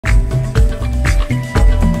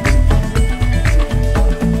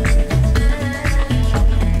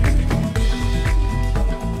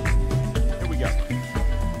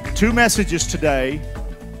Two messages today,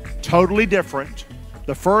 totally different.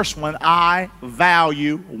 The first one, I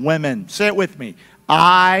value women. Say it with me.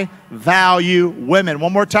 I value women.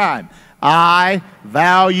 One more time. I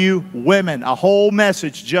value women. A whole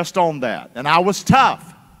message just on that. And I was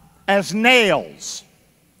tough as nails.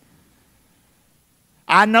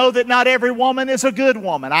 I know that not every woman is a good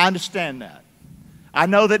woman. I understand that. I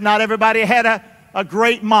know that not everybody had a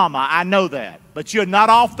great mama. I know that. But you're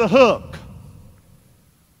not off the hook.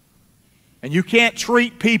 And you can't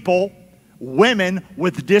treat people, women,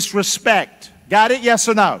 with disrespect. Got it? Yes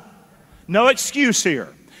or no? No excuse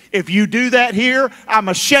here. If you do that here, I'm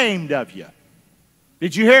ashamed of you.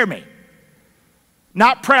 Did you hear me?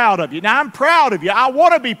 Not proud of you. Now, I'm proud of you. I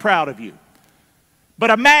want to be proud of you. But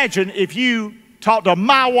imagine if you talk to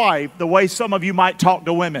my wife the way some of you might talk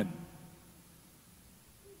to women.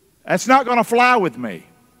 That's not going to fly with me.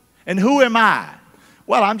 And who am I?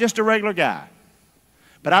 Well, I'm just a regular guy.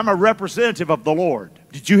 But I'm a representative of the Lord.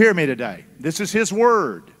 Did you hear me today? This is His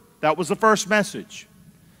Word. That was the first message.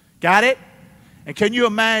 Got it? And can you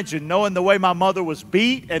imagine knowing the way my mother was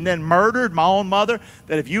beat and then murdered, my own mother,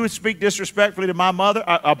 that if you would speak disrespectfully to my mother,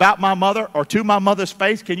 about my mother, or to my mother's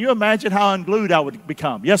face, can you imagine how unglued I would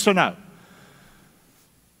become? Yes or no?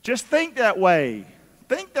 Just think that way.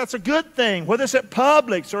 Think that's a good thing, whether it's at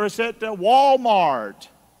Publix or it's at Walmart.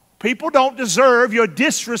 People don't deserve your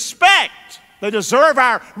disrespect. They deserve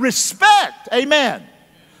our respect. Amen.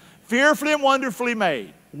 Fearfully and wonderfully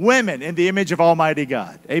made. Women in the image of Almighty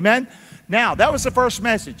God. Amen. Now, that was the first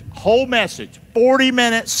message. Whole message. 40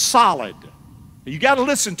 minutes solid. You got to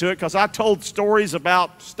listen to it because I told stories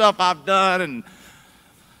about stuff I've done and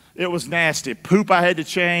it was nasty. Poop I had to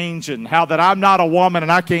change and how that I'm not a woman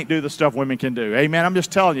and I can't do the stuff women can do. Amen. I'm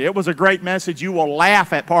just telling you. It was a great message. You will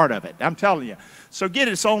laugh at part of it. I'm telling you. So get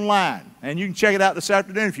it. It's online. And you can check it out this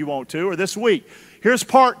afternoon if you want to, or this week. Here's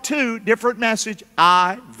part 2, different message.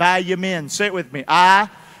 I value men. Say it with me. I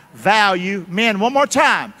value men. One more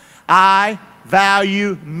time. I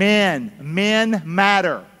value men. Men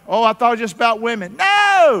matter. Oh, I thought it was just about women.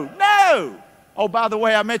 No, no. Oh, by the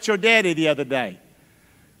way, I met your daddy the other day.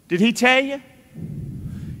 Did he tell you?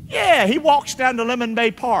 Yeah, he walks down to Lemon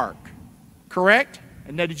Bay Park. Correct?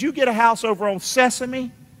 And now, did you get a house over on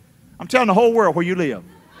Sesame? I'm telling the whole world where you live.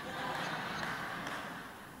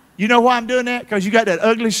 You know why I'm doing that? Because you got that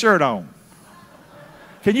ugly shirt on.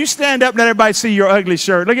 Can you stand up and let everybody see your ugly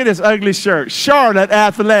shirt? Look at this ugly shirt. Charlotte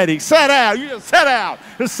Athletic. Sit down. You just sit down.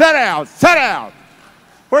 Just sit down. Sit down.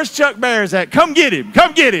 Where's Chuck Bears at? Come get him.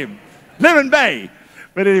 Come get him. Lemon Bay.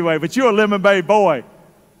 But anyway, but you're a Lemon Bay boy.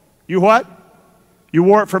 You what? You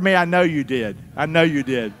wore it for me. I know you did. I know you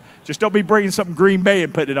did. Just don't be bringing something Green Bay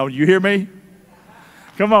and putting it on. You hear me?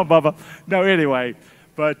 Come on, Bubba. No, anyway.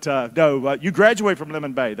 But you graduated from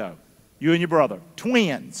Lemon Bay, though. You and your brother.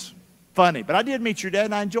 Twins. Funny. But I did meet your dad,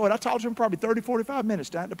 and I enjoyed it. I talked to him probably 30, 45 minutes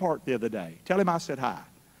down at the park the other day. Tell him I said hi.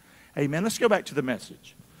 Amen. Let's go back to the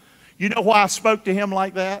message. You know why I spoke to him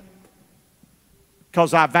like that?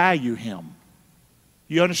 Because I value him.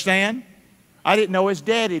 You understand? I didn't know his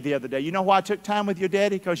daddy the other day. You know why I took time with your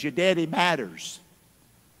daddy? Because your daddy matters.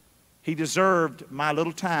 He deserved my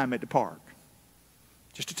little time at the park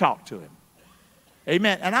just to talk to him.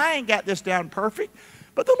 Amen. And I ain't got this down perfect,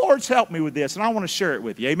 but the Lord's helped me with this, and I want to share it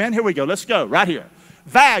with you. Amen. Here we go. Let's go. Right here.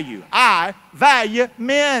 Value. I value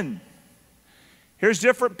men. Here's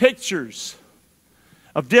different pictures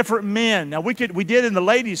of different men. Now, we did in the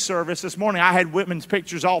ladies' service this morning. I had women's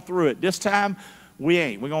pictures all through it. This time, we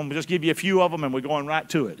ain't. We're going to just give you a few of them, and we're going right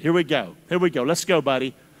to it. Here we go. Here we go. Let's go,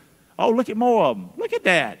 buddy. Oh, look at more of them. Look at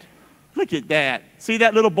that. Look at that. See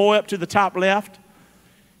that little boy up to the top left?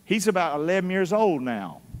 He's about 11 years old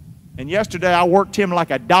now. And yesterday, I worked him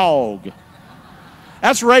like a dog.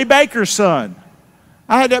 That's Ray Baker's son.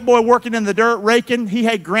 I had that boy working in the dirt raking. He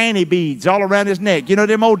had granny beads all around his neck. You know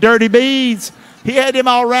them old dirty beads? He had them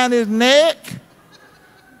all around his neck.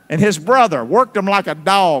 And his brother worked them like a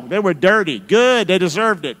dog. They were dirty. Good. They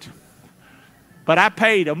deserved it. But I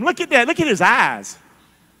paid them. Look at that. Look at his eyes.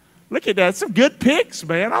 Look at that. Some good pics,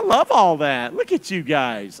 man. I love all that. Look at you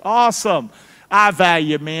guys. Awesome. I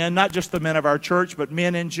value men, not just the men of our church, but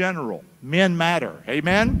men in general. Men matter.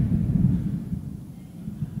 Amen?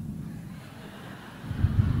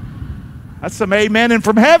 That's some amening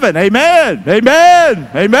from heaven. Amen. Amen.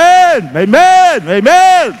 Amen. Amen.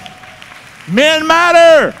 Amen. Men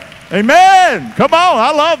matter. Amen. Come on.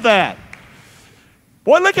 I love that.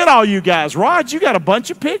 Boy, look at all you guys. Rod, you got a bunch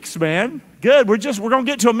of pics, man. Good. We're going to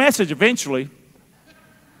get to a message eventually.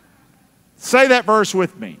 Say that verse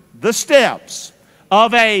with me. The steps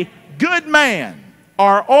of a good man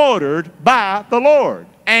are ordered by the Lord.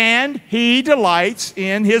 and he delights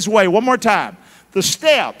in his way. One more time. The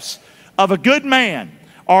steps of a good man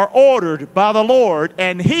are ordered by the Lord,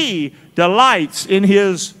 and he delights in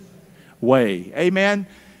his way. Amen.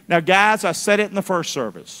 Now, guys, I said it in the first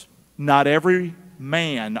service. Not every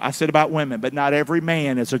man, I said about women, but not every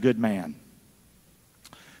man is a good man.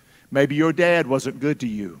 Maybe your dad wasn't good to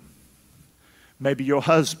you. Maybe your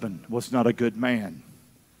husband was not a good man.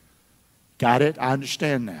 Got it? I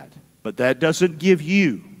understand that. But that doesn't give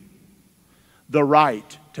you the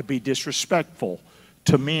right to be disrespectful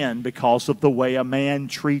to men because of the way a man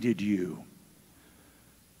treated you.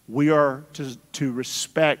 We are to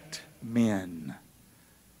respect men.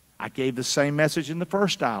 I gave the same message in the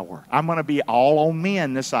first hour. I'm going to be all on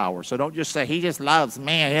men this hour. So don't just say, he just loves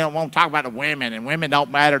men. He don't want to talk about the women, and women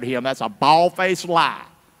don't matter to him. That's a bald-faced lie.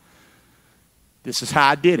 This is how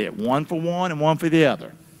I did it. One for one and one for the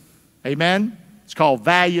other. Amen? It's called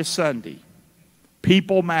Value Sunday.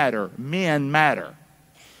 People matter. Men matter.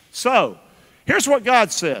 So, here's what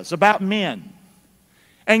God says about men.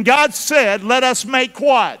 And God said, let us make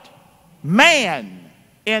what? Man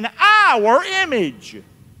in our image,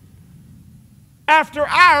 after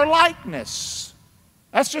our likeness.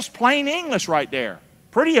 That's just plain English right there.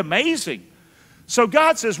 Pretty amazing. So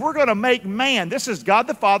God says we're going to make man. This is God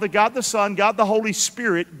the Father, God the Son, God the Holy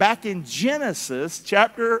Spirit back in Genesis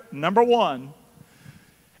chapter number 1.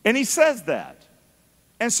 And he says that.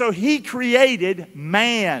 And so he created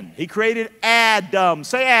man. He created Adam.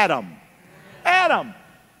 Say Adam. Adam.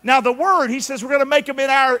 Now the word, he says we're going to make him in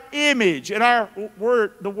our image. And our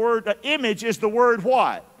word, the word image is the word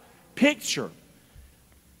what? Picture.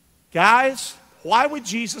 Guys, why would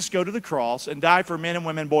Jesus go to the cross and die for men and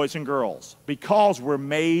women, boys and girls? Because we're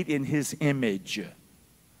made in his image.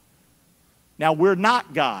 Now, we're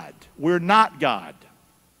not God. We're not God.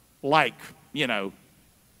 Like,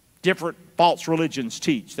 different false religions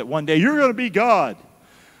teach that one day you're going to be God.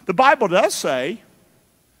 The Bible does say,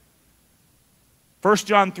 1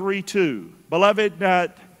 John 3:2, Beloved,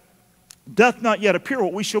 doth not yet appear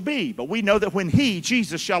what we shall be, but we know that when he,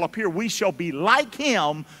 Jesus, shall appear, we shall be like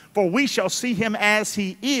him, for we shall see him as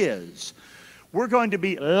he is. We're going to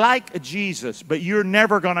be like Jesus, but you're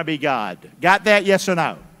never going to be God. Got that? Yes or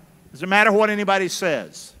no? Doesn't matter what anybody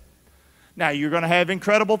says. Now, you're going to have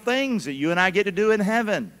incredible things that you and I get to do in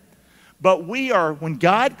heaven. But we are, when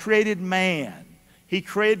God created man, he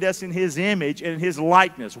created us in his image and in his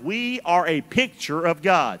likeness. We are a picture of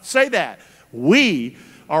God. Say that. We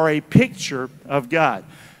are a picture of God.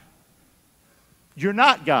 You're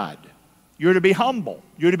not God. You're to be humble.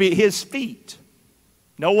 You're to be at his feet.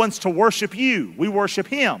 No one's to worship you. We worship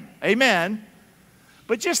him. Amen.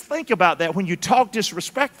 But just think about that when you talk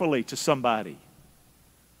disrespectfully to somebody.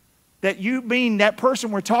 That you mean that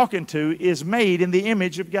person we're talking to is made in the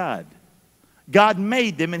image of God. God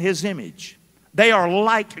made them in his image. They are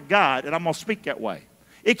like God, and I'm going to speak that way.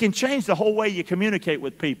 It can change the whole way you communicate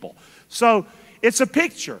with people. So, it's a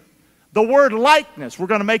picture. The word likeness, we're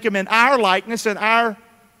going to make them in our likeness and our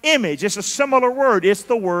image. It's a similar word. It's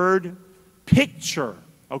the word picture.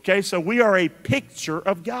 Okay, so we are a picture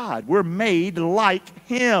of God. We're made like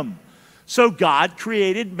him. So God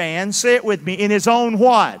created man, say it with me, in his own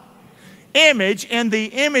what? Image. In the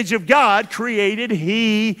image of God created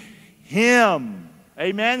he him.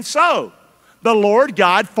 Amen. So, the Lord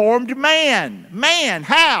God formed man. Man,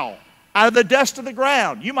 how? Out of the dust of the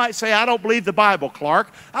ground. You might say, I don't believe the Bible,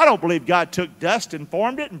 Clark. I don't believe God took dust and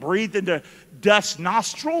formed it and breathed into dust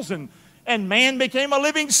nostrils and man became a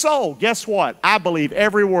living soul. Guess what? I believe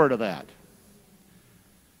every word of that.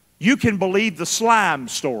 You can believe the slime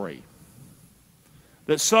story.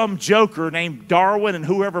 That some joker named Darwin and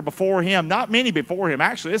whoever before him, not many before him,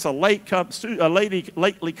 actually it's a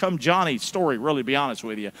lately come Johnny story, really, to be honest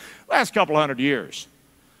with you. Last couple hundred years.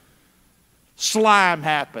 Slime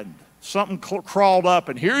happened. Something crawled up,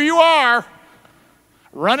 and here you are,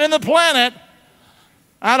 running the planet.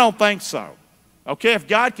 I don't think so. Okay, if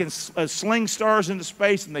God can sling stars into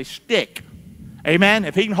space and they stick, amen,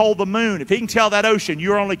 if he can hold the moon, if he can tell that ocean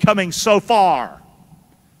you're only coming so far,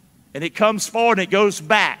 and it comes forward and it goes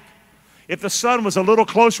back. If the sun was a little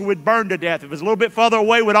closer, we'd burn to death. If it was a little bit further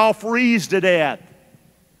away, we'd all freeze to death.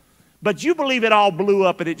 But you believe it all blew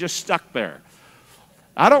up and it just stuck there.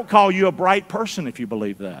 I don't call you a bright person if you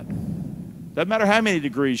believe that. Doesn't matter how many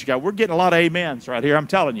degrees you got. We're getting a lot of amens right here, I'm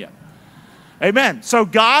telling you. Amen. So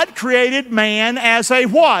God created man as a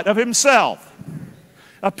what of himself?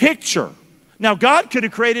 A picture. Now God could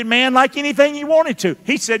have created man like anything he wanted to.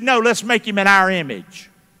 He said, no, let's make him in our image,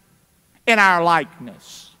 in our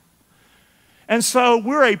likeness. And so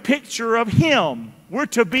we're a picture of him. We're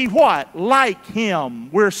to be what? Like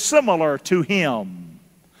him. We're similar to him.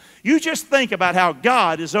 You just think about how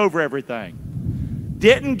God is over everything.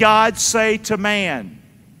 Didn't God say to man,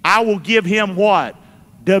 I will give him what?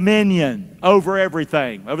 Dominion over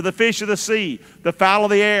everything, over the fish of the sea, the fowl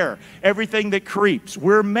of the air, everything that creeps.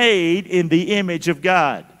 We're made in the image of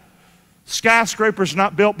God. Skyscrapers are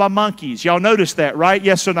not built by monkeys. Y'all notice that, right?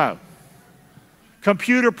 Yes or no?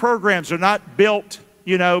 Computer programs are not built,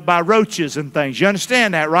 by roaches and things. You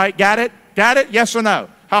understand that, right? Got it? Got it? Yes or no?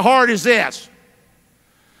 How hard is this?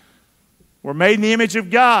 We're made in the image of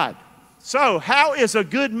God. So, how is a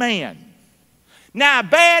good man? Now, a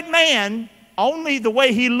bad man, only the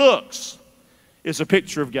way he looks is a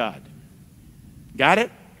picture of God. Got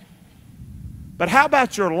it? But how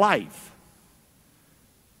about your life?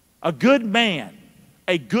 A good man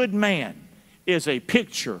is a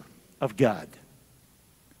picture of God.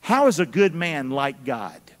 How is a good man like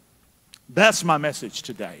God? That's my message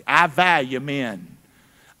today. I value men.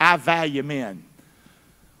 I value men.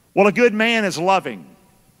 Well, a good man is loving.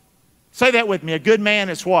 Say that with me. A good man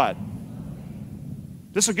is what?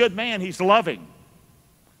 This is a good man. He's loving.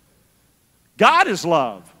 God is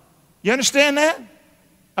love. You understand that?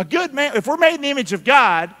 A good man, if we're made in the image of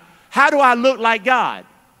God, how do I look like God?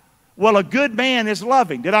 Well, a good man is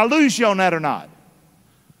loving. Did I lose you on that or not?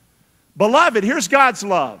 Beloved, here's God's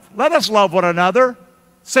love. Let us love one another.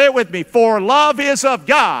 Say it with me. For love is of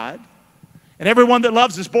God, and everyone that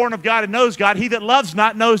loves is born of God and knows God. He that loves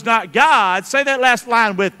not knows not God. Say that last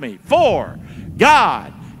line with me. For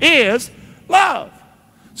God is love.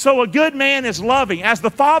 So a good man is loving. As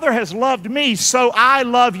the Father has loved me, so I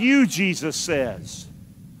love you, Jesus says.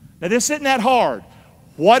 Now this isn't that hard.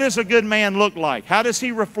 What does a good man look like? How does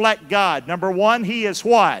he reflect God? Number one, he is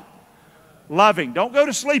what? Loving. Don't go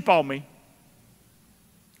to sleep on me.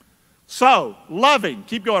 So, loving.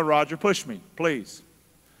 Keep going, Roger. Push me, please.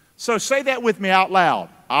 So say that with me out loud.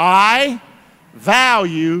 I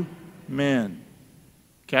value men.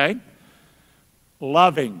 Okay?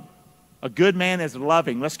 Loving. A good man is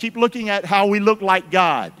loving. Let's keep looking at how we look like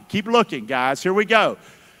God. Keep looking, guys. Here we go.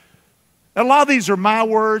 A lot of these are my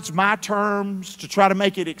words, my terms, to try to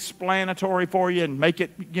make it explanatory for you and make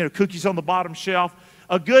it, cookies on the bottom shelf.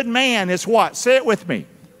 A good man is what? Say it with me.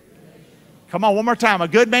 Come on, one more time. A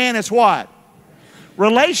good man is what?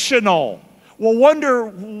 Relational. Well,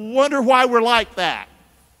 wonder why we're like that.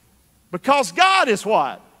 Because God is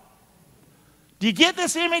what? Do you get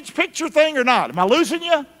this image picture thing or not? Am I losing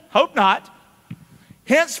you? Hope not.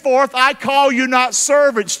 Henceforth, I call you not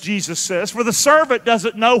servants, Jesus says, for the servant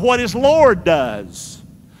doesn't know what his Lord does.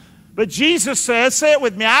 But Jesus says, say it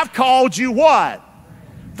with me, I've called you what?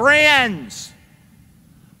 Friends.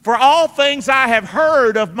 For all things I have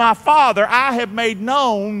heard of my Father, I have made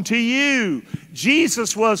known to you.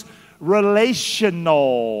 Jesus was relational.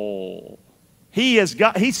 He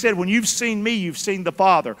said, when you've seen me, you've seen the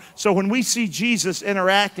Father. So when we see Jesus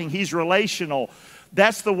interacting, he's relational.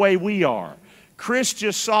 That's the way we are. Chris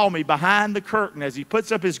just saw me behind the curtain as he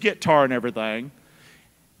puts up his guitar and everything.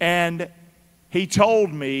 And he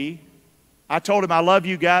told me, I told him, I love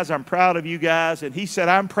you guys, I'm proud of you guys. And he said,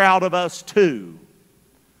 I'm proud of us too.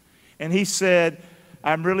 And he said,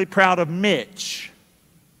 I'm really proud of Mitch.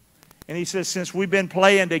 And he says, since we've been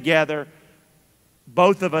playing together,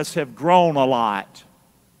 both of us have grown a lot.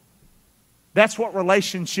 That's what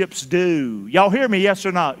relationships do. Y'all hear me, yes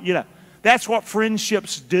or not? That's what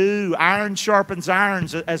friendships do. Iron sharpens iron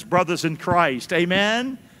as brothers in Christ.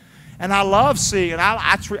 Amen? And I love seeing,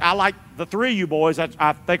 I like the three of you boys,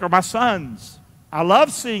 I think are my sons. I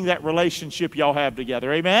love seeing that relationship y'all have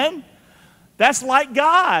together. Amen? That's like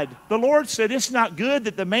God. The Lord said it's not good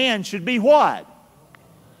that the man should be what?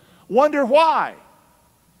 Wonder why?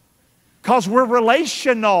 Because we're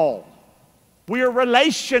relational. We are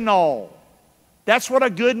relational. That's what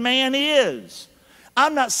a good man is.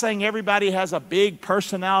 I'm not saying everybody has a big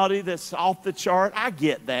personality that's off the chart. I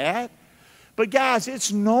get that. But guys,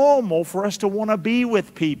 it's normal for us to want to be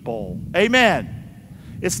with people. Amen.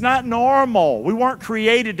 It's not normal. We weren't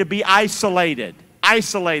created to be isolated.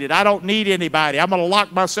 Isolated. I don't need anybody. I'm going to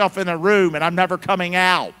lock myself in a room and I'm never coming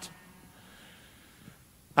out.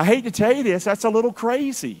 I hate to tell you this, that's a little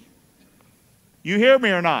crazy. You hear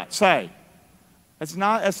me or not? Say. That's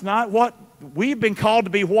not what we've been called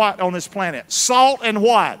to be. What on this planet? Salt and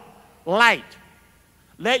what? Light.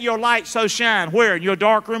 Let your light so shine. Where? In your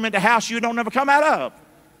dark room in the house you don't ever come out of.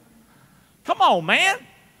 Come on, man.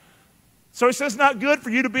 So he says it's not good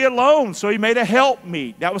for you to be alone. So he made a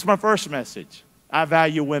helpmeet. That was my first message. I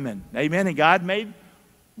value women. Amen. And God made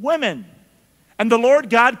women. And the Lord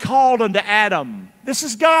God called unto Adam. This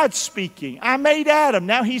is God speaking. I made Adam.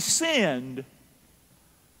 Now he sinned.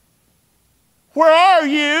 Where are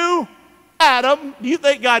you? Adam. Do you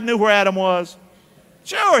think God knew where Adam was?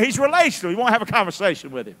 Sure, he's relational. You won't have a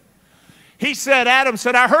conversation with him. He said, Adam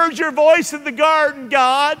said, I heard your voice in the garden,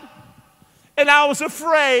 God, and I was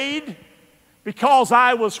afraid because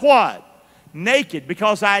I was what? Naked,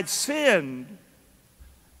 because I had sinned,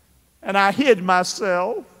 and I hid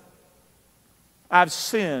myself. I've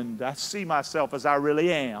sinned. I see myself as I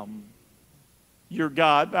really am. You're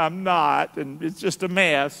God, I'm not, and it's just a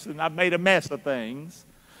mess, and I've made a mess of things.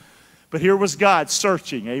 But here was God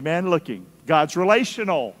searching, amen, looking. God's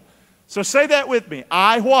relational. So say that with me.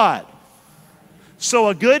 I what? So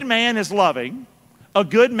a good man is loving. A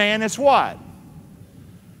good man is what?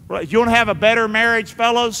 You want to have a better marriage,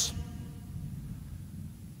 fellows?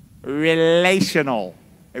 Relational.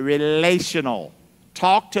 Relational.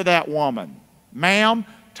 Talk to that woman. Ma'am,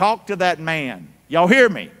 talk to that man. Y'all hear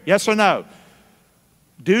me? Yes or no?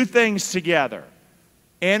 Do things together.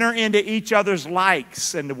 Enter into each other's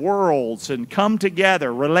likes and worlds and come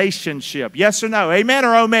together. Relationship. Yes or no? Amen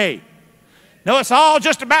or oh me? No, it's all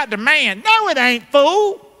just about the man. No, it ain't,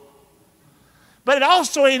 fool. But it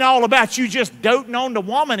also ain't all about you just doting on the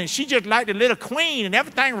woman and she just like the little queen and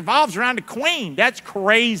everything revolves around the queen. That's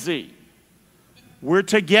crazy. We're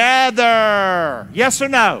together. Yes or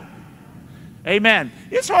no? Amen.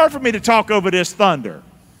 It's hard for me to talk over this thunder.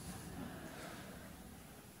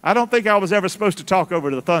 I don't think I was ever supposed to talk over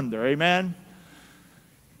the thunder. Amen.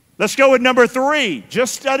 Let's go with number 3.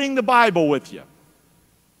 Just studying the Bible with you.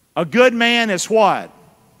 A good man is what?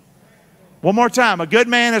 One more time. A good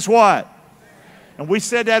man is what? And we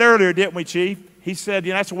said that earlier, didn't we, Chief? He said,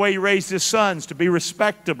 you know, that's the way he raised his sons, to be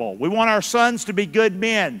respectable. We want our sons to be good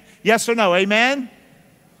men. Yes or no? Amen?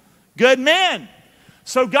 Good men.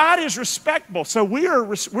 So God is respectable. So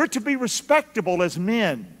we're to be respectable as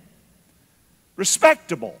men.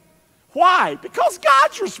 Respectable. Why? Because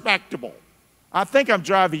God's respectable. I think I'm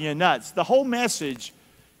driving you nuts. The whole message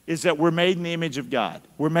is that we're made in the image of God.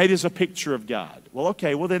 We're made as a picture of God. Well,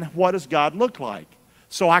 okay, well then what does God look like?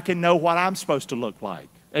 So I can know what I'm supposed to look like.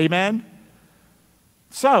 Amen?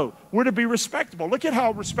 So, we're to be respectable. Look at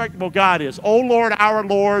how respectable God is. O Lord, our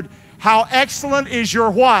Lord, how excellent is your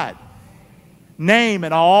what? Name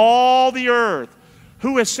in all the earth.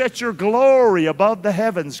 Who has set your glory above the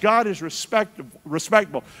heavens? God is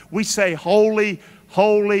respectable. We say holy,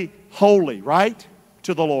 holy, holy, right?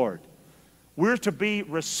 To the Lord. We're to be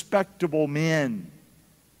respectable men.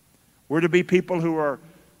 We're to be people who are,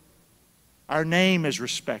 our name is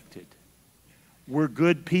respected. We're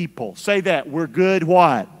good people. Say that. We're good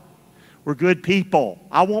what? We're good people.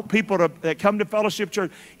 I want people that come to Fellowship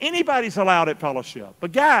Church. Anybody's allowed at Fellowship.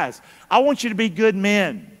 But guys, I want you to be good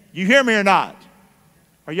men. You hear me or not?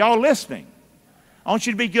 Are y'all listening? I want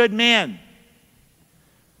you to be good men.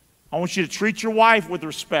 I want you to treat your wife with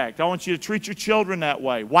respect. I want you to treat your children that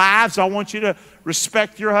way. Wives, I want you to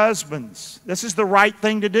respect your husbands. This is the right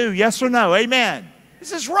thing to do. Yes or no? Amen.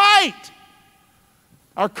 This is right.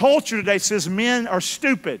 Our culture today says men are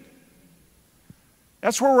stupid.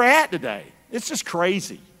 That's where we're at today. It's just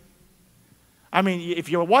crazy. I mean, if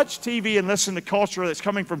you watch TV and listen to culture that's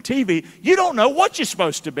coming from TV, you don't know what you're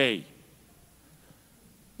supposed to be.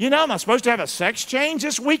 You know, am I supposed to have a sex change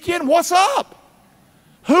this weekend? What's up?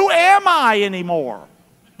 Who am I anymore?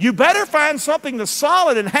 You better find something that's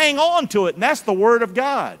solid and hang on to it, and that's the Word of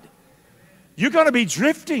God. You're going to be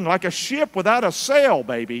drifting like a ship without a sail,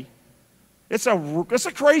 baby. It's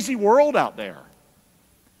a crazy world out there.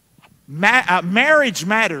 Marriage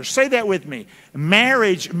matters. Say that with me.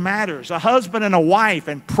 Marriage matters. A husband and a wife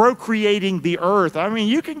and procreating the earth. I mean,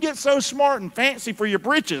 you can get so smart and fancy for your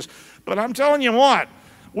britches, but I'm telling you what,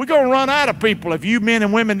 we're going to run out of people if you men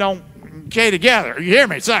and women don't get together. You hear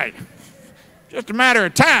me say? Just a matter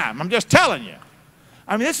of time. I'm just telling you.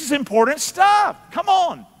 I mean, this is important stuff. Come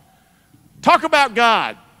on. Talk about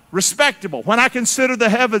God. Respectable. When I consider the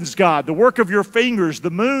heavens, God, the work of your fingers,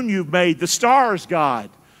 the moon you've made, the stars, God,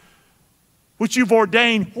 which you've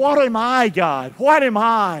ordained. What am I, God? What am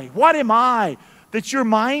I? What am I that you're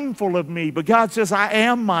mindful of me? But God says, I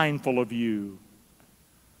am mindful of you.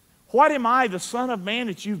 What am I, the Son of Man,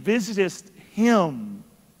 that you visitest him?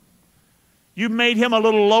 You've made him a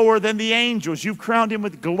little lower than the angels. You've crowned him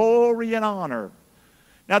with glory and honor.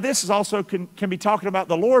 Now, this is also can be talking about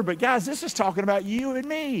the Lord, but guys, this is talking about you and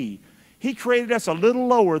me. He created us a little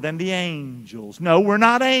lower than the angels. No, we're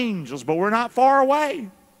not angels, but we're not far away.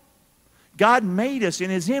 God made us in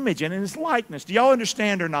his image and in his likeness. Do y'all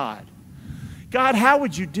understand or not? God, how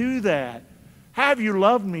would you do that? How have you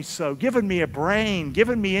loved me so? Given me a brain,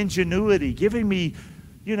 given me ingenuity, giving me,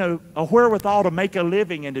 you know, a wherewithal to make a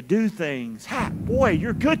living and to do things. Boy,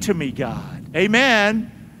 you're good to me, God.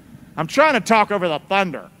 Amen. I'm trying to talk over the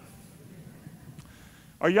thunder.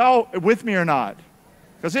 Are y'all with me or not?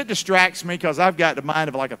 Because it distracts me because I've got the mind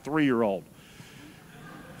of like a 3-year-old.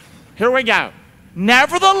 Here we go.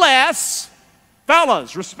 Nevertheless,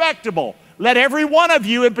 fellas, respectable, let every one of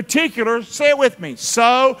you in particular, say it with me,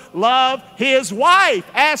 so love his wife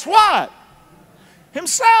as what?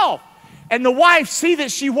 Himself. And the wife, see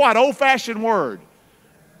that she what? Old-fashioned word.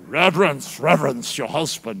 Reverence your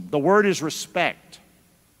husband. The word is respect.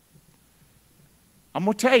 I'm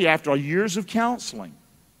going to tell you, after years of counseling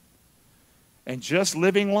and just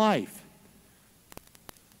living life,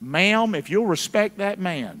 ma'am, if you'll respect that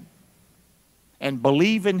man and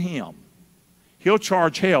believe in him, he'll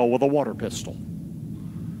charge hell with a water pistol.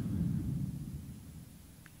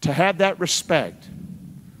 To have that respect.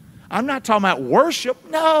 I'm not talking about worship,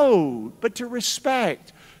 no, but to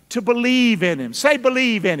respect, to believe in him. Say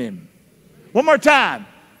believe in him. One more time.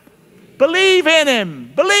 Believe in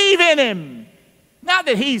him. Believe in him. Not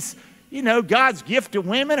that he's, you know, God's gift to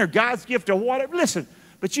women or God's gift to whatever. Listen,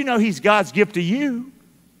 but you know he's God's gift to you.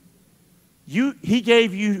 He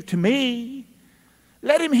gave you to me.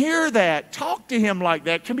 Let him hear that. Talk to him like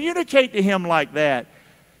that. Communicate to him like that.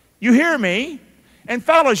 You hear me? And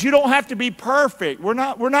fellas, you don't have to be perfect. We're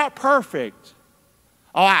not perfect.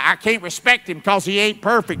 Oh, I can't respect him because he ain't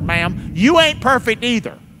perfect, ma'am. You ain't perfect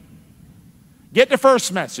either. Get the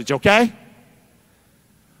first message, okay?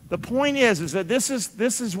 The point is that this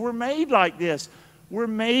is we're made like this. We're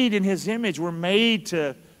made in his image. We're made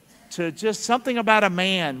to just something about a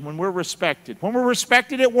man when we're respected. When we're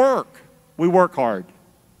respected at work, we work hard.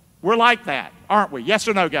 We're like that, aren't we? Yes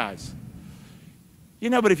or no, guys? You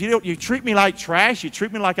know, but if you treat me like trash, you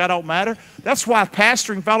treat me like I don't matter. That's why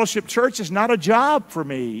pastoring Fellowship Church is not a job for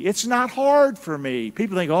me. It's not hard for me.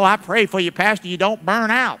 People think, oh, I pray for you, Pastor, you don't burn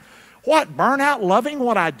out. What, burn out loving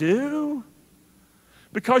what I do?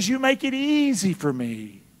 Because you make it easy for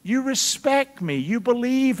me. You respect me. You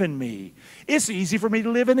believe in me. It's easy for me to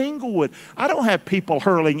live in Englewood. I don't have people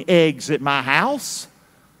hurling eggs at my house.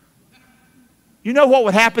 You know what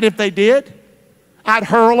would happen if they did? I'd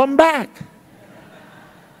hurl them back.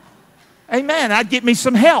 Amen. I'd get me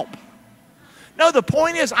some help. No, the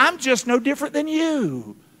point is, I'm just no different than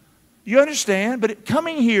you. You understand? But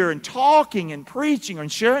coming here and talking and preaching and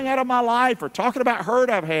sharing out of my life or talking about hurt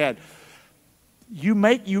I've had, you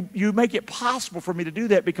make it possible for me to do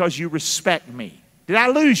that because you respect me. Did I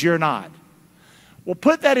lose you or not? Well,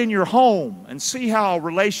 put that in your home and see how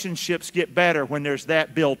relationships get better when there's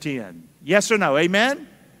that built in. Yes or no? Amen?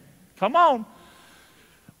 Come on.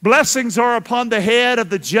 Blessings are upon the head of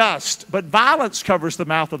the just, but violence covers the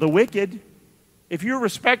mouth of the wicked. If you're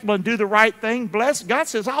respectable and do the right thing, God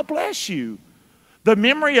says, I'll bless you. The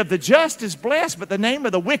memory of the just is blessed, but the name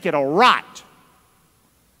of the wicked will rot.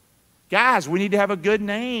 Guys, we need to have a good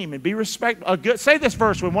name and be respectable. Say this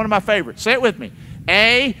verse with one of my favorites. Say it with me.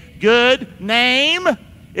 A good name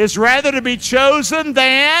is rather to be chosen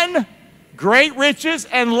than great riches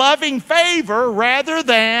and loving favor rather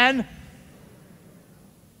than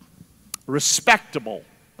respectable.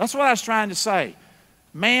 That's what I was trying to say.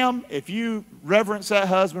 Ma'am, if you reverence that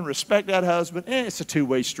husband, respect that husband, it's a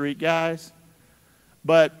two-way street, guys.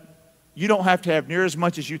 But you don't have to have near as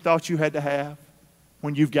much as you thought you had to have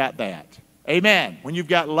when you've got that. Amen. When you've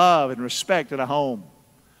got love and respect in a home.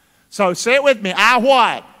 So say it with me. I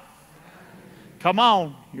what? Come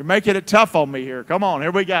on. You're making it tough on me here. Come on.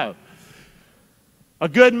 Here we go. A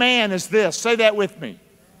good man is this. Say that with me.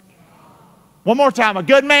 One more time. A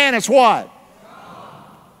good man is what?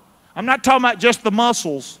 I'm not talking about just the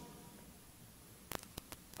muscles.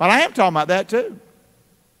 But I am talking about that too.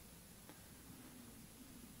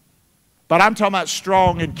 But I'm talking about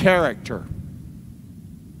strong in character.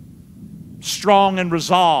 Strong in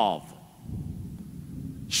resolve.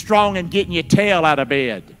 Strong in getting your tail out of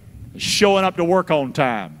bed. Showing up to work on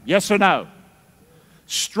time. Yes or no?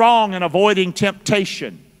 Strong in avoiding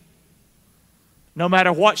temptation. No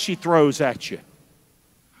matter what she throws at you.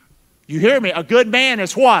 You hear me? A good man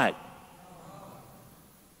is what?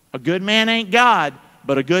 A good man ain't God,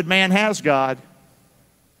 but a good man has God.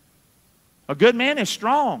 A good man is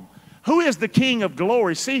strong. Who is the King of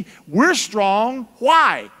glory? See, we're strong.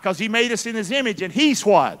 Why? Because he made us in his image, and he's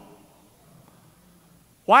what?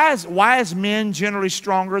 Why is men generally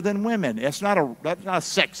stronger than women? That's not a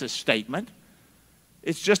sexist statement.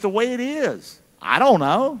 It's just the way it is. I don't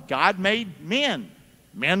know. God made men.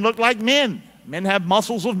 Men look like men. Men have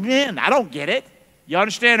muscles of men. I don't get it. You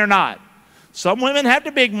understand or not? Some women have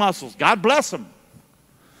the big muscles. God bless them.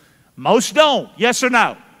 Most don't. Yes or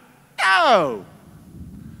no? No.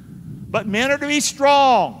 But men are to be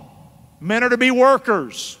strong. Men are to be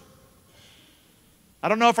workers. I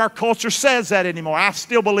don't know if our culture says that anymore. I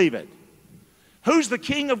still believe it. Who's the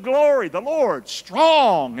King of glory? The Lord,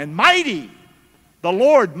 strong and mighty. The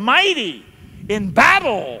Lord, mighty in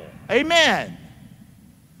battle. Amen.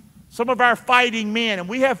 Some of our fighting men, and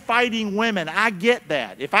we have fighting women. I get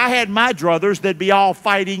that. If I had my druthers, they'd be all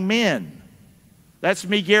fighting men. That's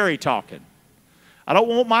me, Gary, talking. I don't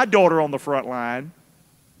want my daughter on the front line.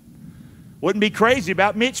 Wouldn't be crazy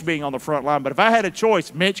about Mitch being on the front line, but if I had a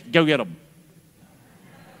choice, Mitch, go get him.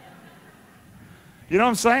 You know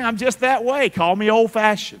what I'm saying? I'm just that way. Call me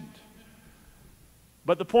old-fashioned.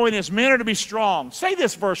 But the point is, men are to be strong. Say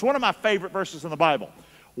this verse, one of my favorite verses in the Bible.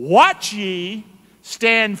 Watch ye,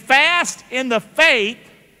 stand fast in the faith,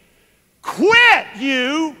 quit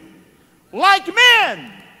you like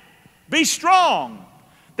men. Be strong.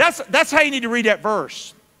 That's how you need to read that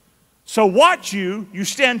verse. So watch you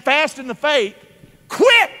stand fast in the faith,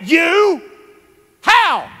 quit you.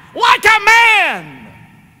 How? Like a man.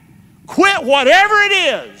 Quit whatever it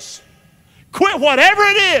is. Quit whatever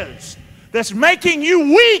it is that's making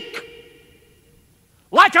you weak.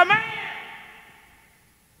 Like a man.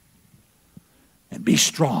 And be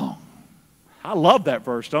strong. I love that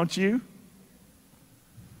verse, don't you?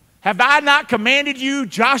 Have I not commanded you,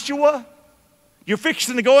 Joshua? You're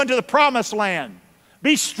fixing to go into the promised land.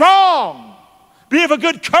 Be strong. Be of a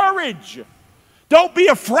good courage. Don't be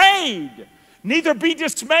afraid. Neither be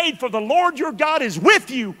dismayed, for the Lord your God is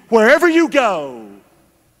with you wherever you go.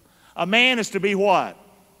 A man is to be what?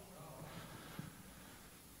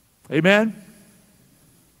 Amen?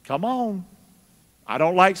 Come on. I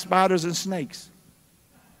don't like spiders and snakes.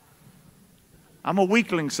 I'm a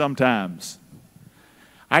weakling sometimes.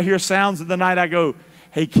 I hear sounds in the night, I go,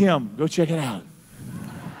 hey, Kim, go check it out.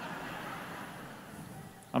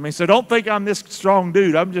 I mean, so don't think I'm this strong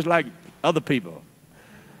dude. I'm just like other people.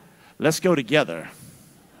 Let's go together.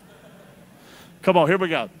 Come on, here we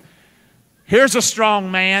go. Here's a strong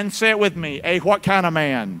man. Say it with me. A what kind of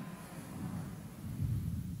man?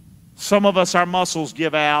 Some of us, our muscles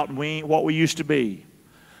give out and we ain't what we used to be.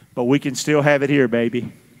 But we can still have it here,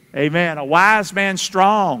 baby. Amen. A wise man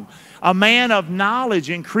strong. A man of knowledge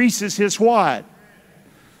increases his what?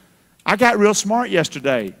 I got real smart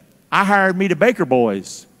yesterday. I hired me the Baker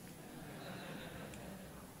Boys.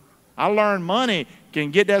 I learned money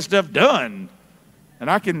can get that stuff done. And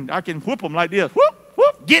I can whip them like this. Whoop,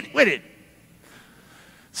 whoop, get with it.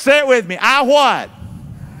 Say it with me. I what?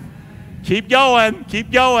 Keep going,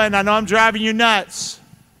 keep going. I know I'm driving you nuts.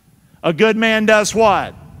 A good man does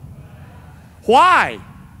what? Why?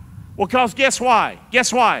 Well, because guess why?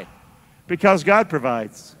 Guess why? Because God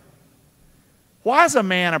provides. Why is a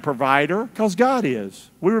man a provider? Because God is.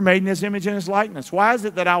 We were made in His image and His likeness. Why is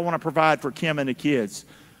it that I want to provide for Kim and the kids?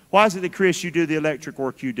 Why is it that, Chris, you do the electric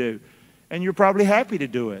work you do? And you're probably happy to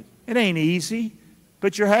do it. It ain't easy,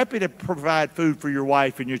 but you're happy to provide food for your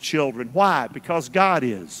wife and your children. Why? Because God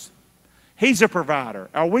is. He's a provider.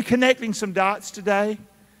 Are we connecting some dots today?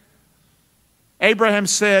 Abraham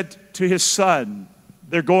said to his son,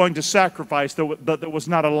 they're going to sacrifice, but there was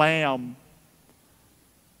not a lamb.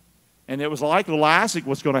 And it was likely Isaac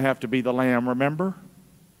was going to have to be the lamb, remember?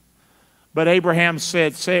 But Abraham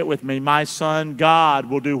said, say it with me, my son, God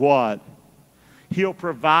will do what? He'll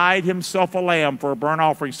provide himself a lamb for a burnt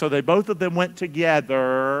offering. So they both of them went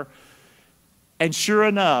together. And sure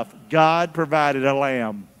enough, God provided a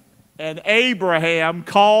lamb. And Abraham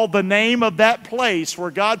called the name of that place where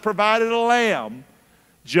God provided a lamb,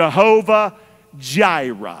 Jehovah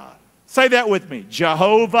Jireh. Say that with me,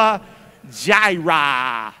 Jehovah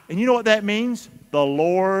Jireh. And you know what that means? The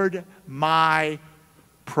Lord my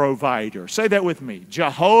provider. Say that with me,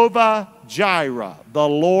 Jehovah Jireh, the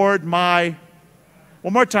Lord my,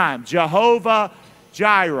 one more time, Jehovah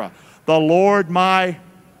Jireh, the Lord my.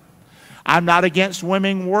 I'm not against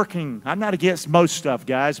women working. I'm not against most stuff,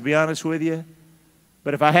 guys, to be honest with you.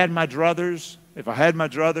 But if I had my druthers,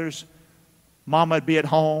 Mama'd be at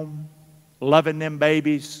home, loving them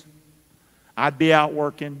babies. I'd be out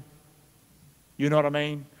working. You know what I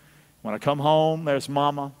mean? When I come home, there's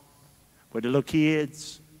Mama with the little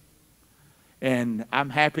kids. And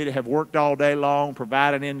I'm happy to have worked all day long,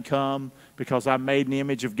 provide an income, because I'm made in the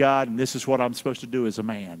image of God, and this is what I'm supposed to do as a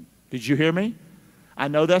man. Did you hear me? I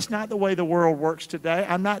know that's not the way the world works today.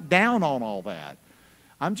 I'm not down on all that.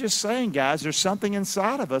 I'm just saying, guys, there's something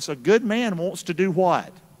inside of us. A good man wants to do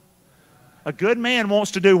what? A good man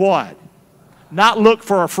wants to do what? Not look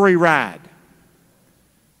for a free ride.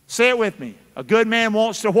 Say it with me. A good man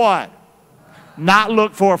wants to what? Not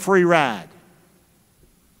look for a free ride.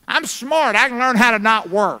 I'm smart. I can learn how to not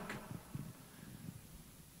work.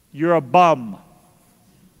 You're a bum.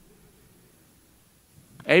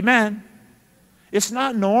 Amen. It's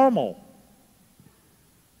not normal.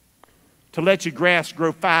 to let your grass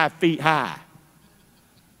grow 5 feet high?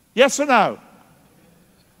 Yes or no?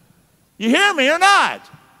 You hear me or not?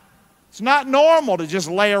 It's not normal to just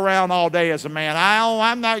lay around all day as a man.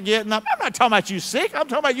 I'm not getting up. I'm not talking about you sick. I'm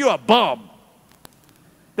talking about you a bum.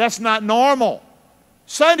 That's not normal.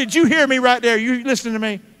 Son, did you hear me right there? You listening to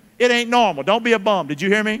me? It ain't normal. Don't be a bum. Did you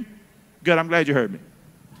hear me? Good. I'm glad you heard me.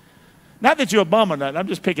 Not that you're a bum or nothing. I'm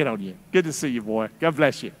just picking on you. Good to see you, boy. God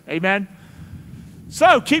bless you. Amen.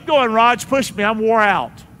 So keep going, Raj. Push me. I'm wore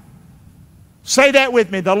out. Say that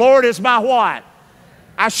with me. The Lord is my what?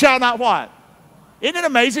 I shall not what? Isn't it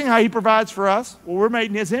amazing how he provides for us? Well, we're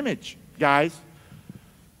made in his image, guys.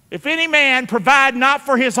 If any man provide not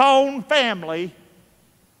for his own family,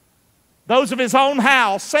 those of his own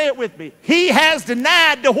house, say it with me, he has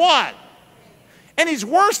denied the what? And he's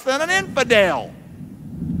worse than an infidel.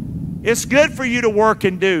 It's good for you to work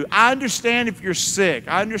and do. I understand if you're sick.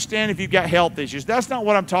 I understand if you've got health issues. That's not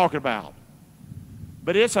what I'm talking about.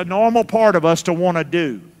 But it's a normal part of us to want to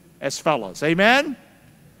do as fellas. Amen?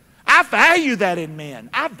 I value that in men.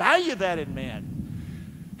 I value that in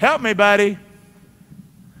men. Help me, buddy.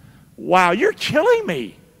 Wow, you're killing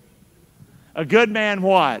me. A good man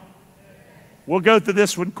what? We'll go through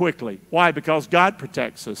this one quickly. Why? Because God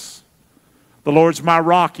protects us. The Lord's my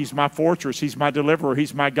rock. He's my fortress. He's my deliverer.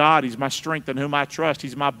 He's my God. He's my strength in whom I trust.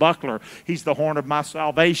 He's my buckler. He's the horn of my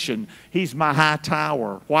salvation. He's my high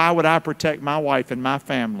tower. Why would I protect my wife and my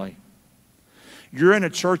family? You're in a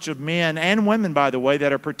church of men and women, by the way,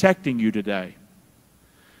 that are protecting you today.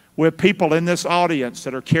 We have people in this audience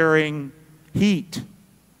that are carrying heat.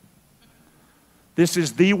 This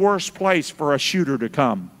is the worst place for a shooter to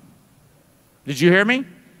come. Did you hear me?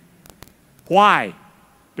 Why?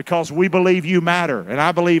 Because we believe you matter, and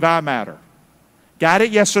I believe I matter. Got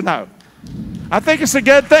it? Yes or no? I think it's a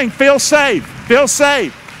good thing. Feel safe. Feel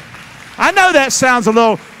safe. I know that sounds a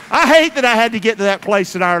little... I hate that I had to get to that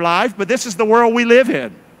place in our life, but this is the world we live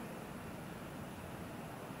in.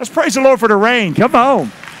 Let's praise the Lord for the rain. Come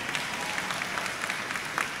on.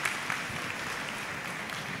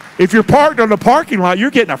 If you're parked on the parking lot,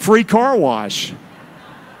 you're getting a free car wash.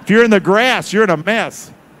 If you're in the grass, you're in a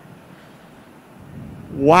mess.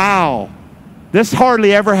 Wow. This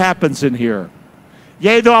hardly ever happens in here.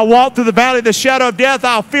 Yea, though I walk through the valley of the shadow of death,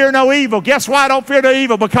 I'll fear no evil. Guess why I don't fear no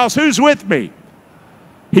evil? Because who's with me?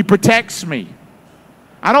 He protects me.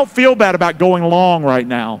 I don't feel bad about going long right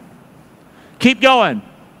now. Keep going.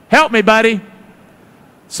 Help me, buddy.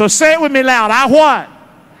 So say it with me loud. I what?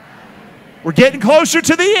 We're getting closer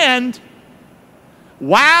to the end.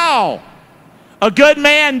 Wow. A good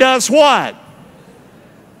man does what?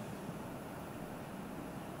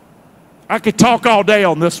 I could talk all day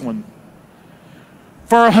on this one.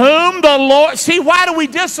 For whom the Lord... See, why do we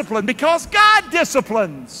discipline? Because God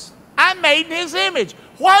disciplines. I'm made in his image.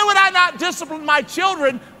 Why would I not discipline my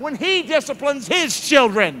children when he disciplines his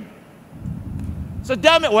children? So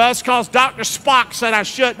dumb it. Well, it's because Dr. Spock said I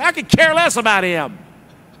shouldn't. I could care less about him.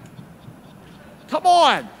 Come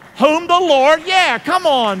on. Whom the Lord... Yeah, come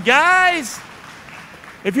on, guys.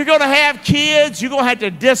 If you're going to have kids, you're going to have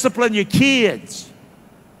to discipline your kids.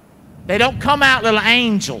 They don't come out little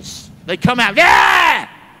angels. They come out, yeah!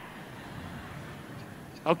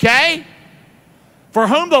 Okay? For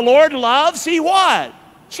whom the Lord loves, he what?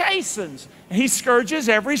 Chastens. And he scourges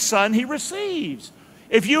every son he receives.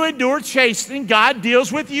 If you endure chastening, God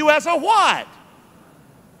deals with you as a what?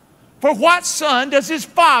 For what son does his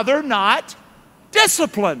father not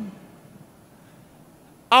discipline?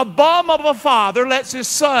 A bum of a father lets his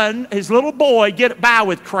son, his little boy, get by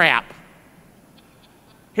with crap.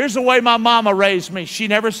 Here's the way my mama raised me. She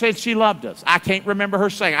never said she loved us. I can't remember her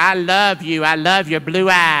saying, I love your blue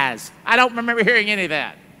eyes. I don't remember hearing any of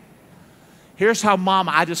that. Here's how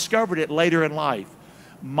mama, I discovered it later in life.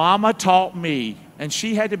 Mama taught me, and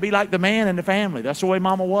she had to be like the man in the family. That's the way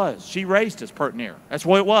mama was. She raised us pert near. That's the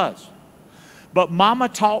way it was. But mama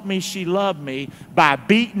taught me she loved me by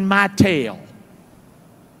beating my tail.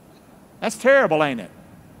 That's terrible, ain't it?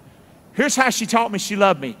 Here's how she taught me she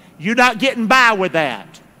loved me. You're not getting by with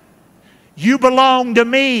that. You belong to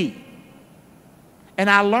me. And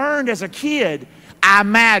I learned as a kid, I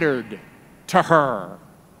mattered to her.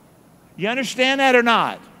 You understand that or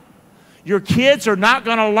not? Your kids are not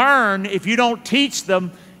going to learn if you don't teach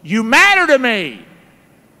them, you matter to me.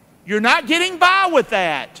 You're not getting by with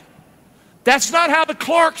that. That's not how the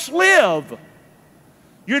Clarks live.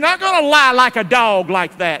 You're not going to lie like a dog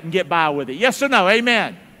like that and get by with it. Yes or no?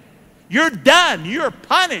 Amen. You're done. You're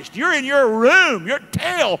punished. You're in your room. Your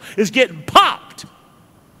tail is getting popped.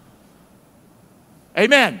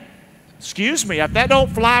 Amen. Excuse me. If that don't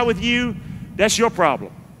fly with you, that's your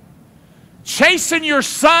problem. Chasing your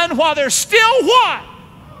son while they're still what?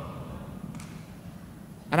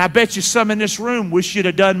 And I bet you some in this room wish you'd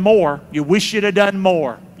have done more. You wish you'd have done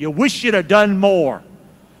more. You wish you'd have done more.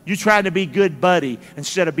 You trying to be good buddy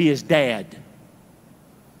instead of be his dad.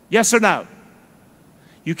 Yes or no?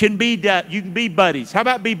 You can be buddies. How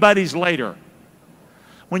about be buddies later?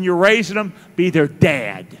 When you're raising them, be their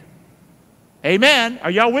dad. Amen.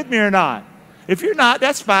 Are y'all with me or not? If you're not,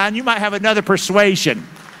 that's fine. You might have another persuasion.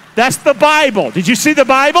 That's the Bible. Did you see the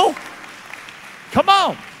Bible? Come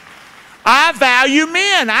on. I value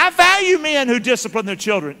men. I value men who discipline their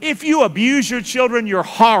children. If you abuse your children, you're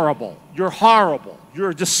horrible. You're horrible.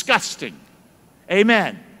 You're disgusting.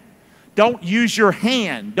 Amen. Don't use your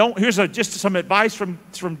hand. Here's just some advice from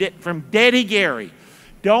Daddy Gary.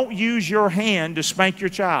 Don't use your hand to spank your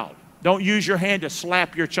child. Don't use your hand to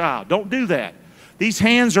slap your child. Don't do that. These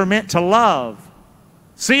hands are meant to love.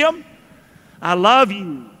 See them? I love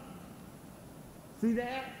you. See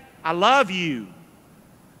that? I love you.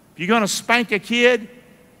 If you're going to spank a kid,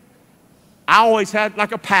 I always had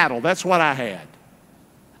like a paddle. That's what I had.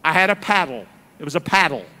 I had a paddle. It was a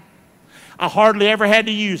paddle. I hardly ever had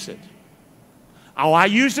to use it. Oh, I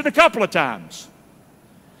used it a couple of times.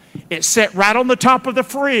 It sat right on the top of the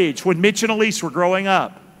fridge when Mitch and Elise were growing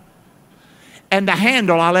up. And the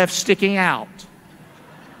handle I left sticking out.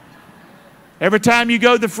 Every time you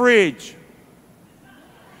go to the fridge.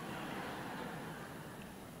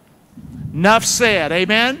 Enough said,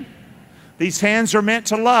 amen? These hands are meant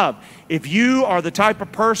to love. If you are the type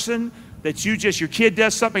of person that your kid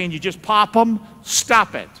does something and you just pop them,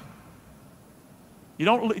 stop it. You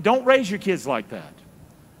don't raise your kids like that.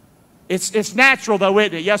 It's natural though,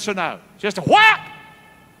 isn't it? Yes or no? Just a whap!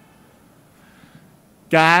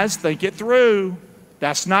 Guys, think it through.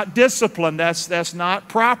 That's not discipline. That's not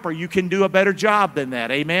proper. You can do a better job than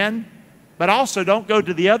that, amen? But also don't go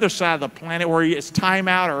to the other side of the planet where it's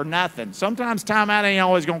timeout or nothing. Sometimes timeout ain't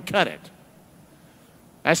always going to cut it.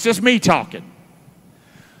 That's just me talking.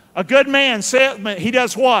 A good man, he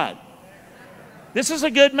does what? This is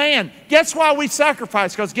a good man. Guess why we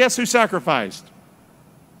sacrifice? Because guess who sacrificed?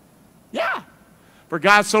 Yeah. For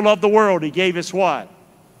God so loved the world, he gave us what?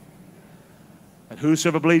 And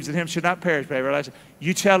whosoever believes in him should not perish but have everlasting.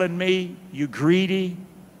 You telling me, you greedy,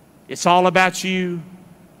 it's all about you,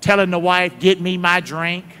 telling the wife, get me my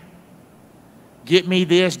drink, get me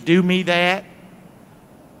this, do me that.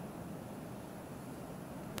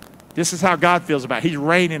 This is how God feels about it. He's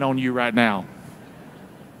raining on you right now.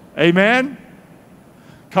 Amen?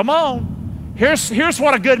 Come on. Here's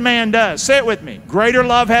what a good man does. Say it with me. Greater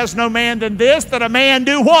love has no man than this, that a man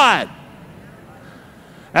do what?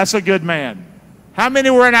 That's a good man. How many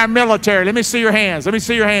were in our military? Let me see your hands. Let me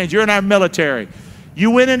see your hands. You're in our military.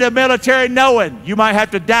 You went into the military knowing you might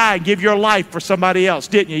have to die and give your life for somebody else,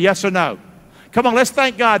 didn't you? Yes or no? Come on, let's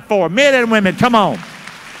thank God for them. Men and women, come on.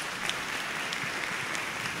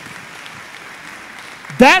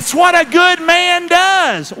 That's what a good man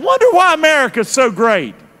does. Wonder why America's so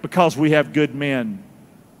great. Because we have good men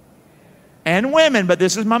and women, but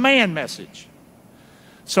this is my man message.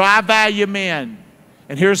 So I value men.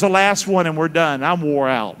 And here's the last one and we're done. I'm wore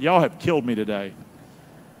out. Y'all have killed me today.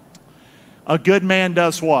 A good man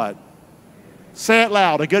does what? Say it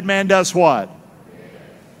loud. A good man does what?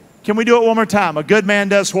 Can we do it one more time? A good man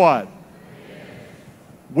does what?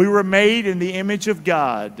 We were made in the image of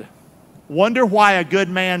God. Wonder why a good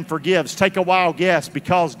man forgives. Take a wild guess.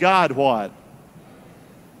 Because God what?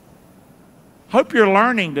 Hope you're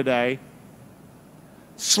learning today.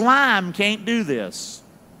 Slime can't do this.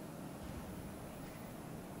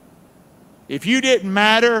 If you didn't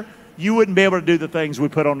matter, you wouldn't be able to do the things we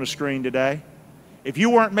put on the screen today. If you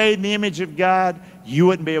weren't made in the image of God, you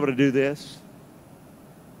wouldn't be able to do this.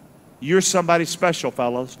 You're somebody special,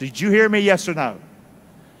 fellows. Did you hear me? Yes or no?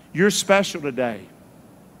 You're special today.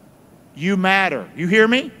 You matter. You hear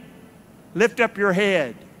me? Lift up your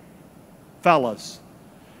head, fellas.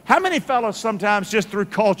 How many fellas sometimes just through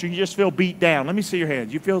culture you just feel beat down? Let me see your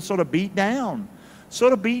hands. You feel sort of beat down.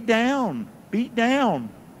 Sort of beat down. Beat down.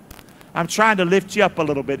 I'm trying to lift you up a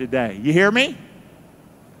little bit today. You hear me?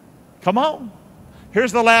 Come on.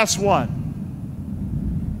 Here's the last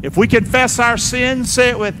one. If we confess our sins, say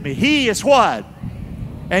it with me. He is what?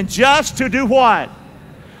 And just to do what?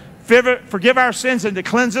 Forgive our sins and to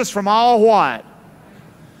cleanse us from all what?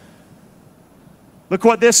 Look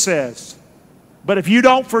what this says. But if you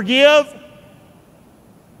don't forgive,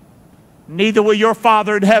 neither will your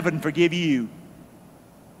Father in heaven forgive you.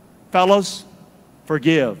 Fellas,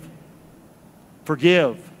 forgive.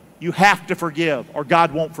 Forgive. You have to forgive or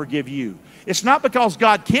God won't forgive you. It's not because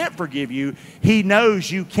God can't forgive you. He knows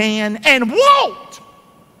you can and won't.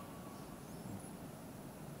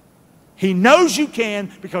 He knows you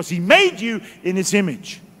can because He made you in His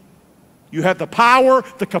image. You have the power,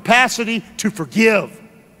 the capacity to forgive.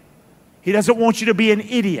 He doesn't want you to be an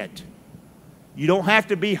idiot. You don't have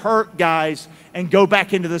to be hurt, guys, and go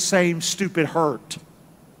back into the same stupid hurt.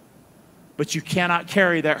 But you cannot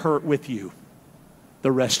carry that hurt with you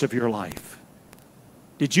the rest of your life.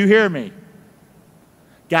 Did you hear me?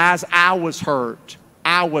 Guys, I was hurt.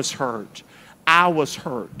 I was hurt. I was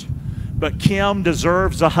hurt. But Kim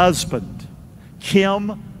deserves a husband.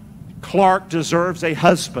 Kim Clark deserves a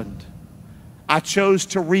husband. I chose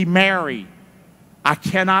to remarry. I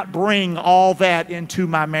cannot bring all that into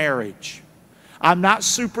my marriage. I'm not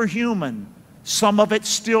superhuman. Some of it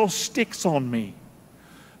still sticks on me.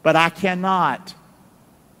 But I cannot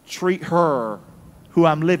treat her, who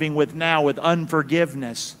I'm living with now, with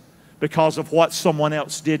unforgiveness because of what someone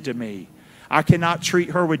else did to me. I cannot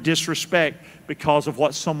treat her with disrespect because of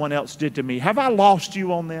what someone else did to me. Have I lost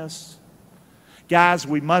you on this? Guys,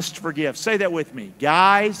 we must forgive. Say that with me.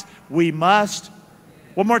 Guys, we must.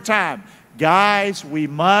 One more time. Guys, we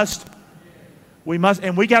must,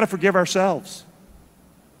 and we got to forgive ourselves.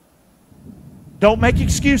 Don't make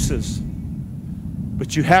excuses,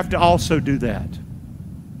 but you have to also do that.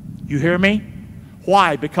 You hear me?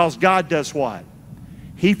 Why? Because God does what?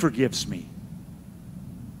 He forgives me.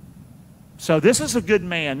 So this is a good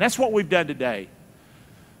man. That's what we've done today.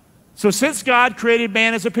 So since God created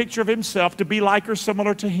man as a picture of Himself to be like or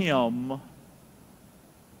similar to Him,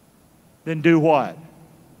 then do what?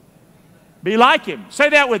 Be like Him. Say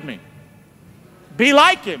that with me. Be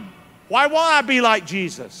like Him. Why won't I be like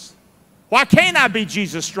Jesus? Why can't I be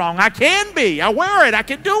Jesus strong? I can be. I wear it. I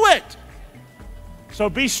can do it. So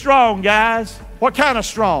be strong, guys. What kind of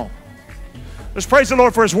strong? Let's praise the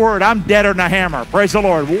Lord for His word. I'm deader than a hammer. Praise the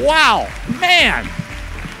Lord. Wow, man.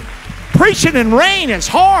 Preaching in rain is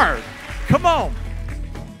hard. Come on.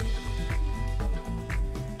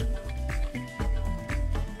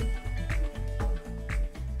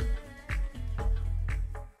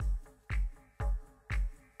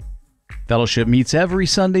 Fellowship meets every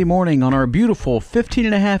Sunday morning on our beautiful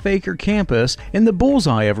 15.5-acre campus in the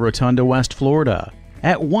bullseye of Rotunda, West Florida,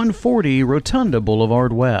 at 140 Rotunda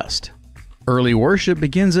Boulevard West. Early worship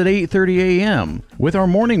begins at 8:30 a.m., with our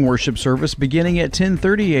morning worship service beginning at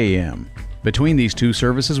 10:30 a.m. Between these two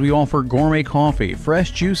services, we offer gourmet coffee, fresh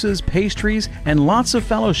juices, pastries, and lots of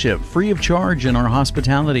fellowship free of charge in our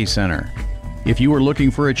hospitality center. If you are looking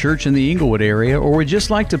for a church in the Englewood area or would just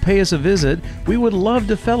like to pay us a visit, we would love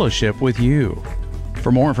to fellowship with you.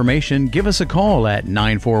 For more information, give us a call at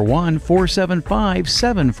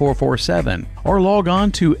 941-475-7447 or log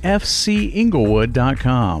on to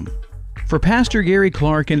fcenglewood.com. For Pastor Garry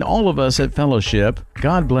Clark and all of us at Fellowship,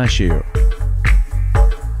 God bless you.